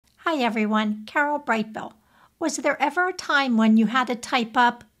Hi everyone, Carol Brightbill. Was there ever a time when you had to type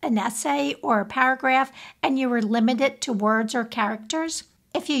up an essay or a paragraph and you were limited to words or characters?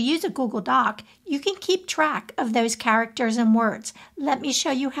 If you use a Google Doc, you can keep track of those characters and words. Let me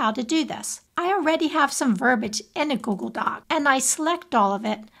show you how to do this. I already have some verbiage in a Google Doc and I select all of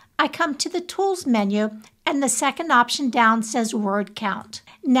it. I come to the Tools menu and the second option down says Word Count.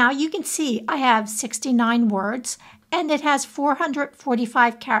 Now you can see I have 69 words and it has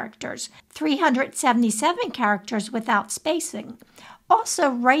 445 characters, 377 characters without spacing. Also,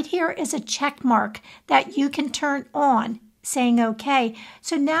 right here is a check mark that you can turn on, saying OK.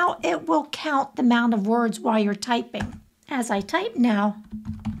 So now it will count the amount of words while you're typing. As I type now,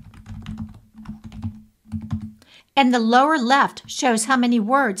 and the lower left shows how many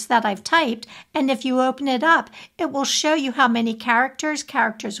words that I've typed, and if you open it up, it will show you how many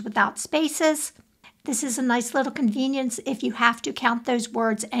characters without spaces. This is a nice little convenience if you have to count those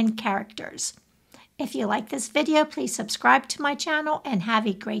words and characters. If you like this video, please subscribe to my channel and have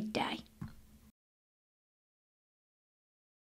a great day.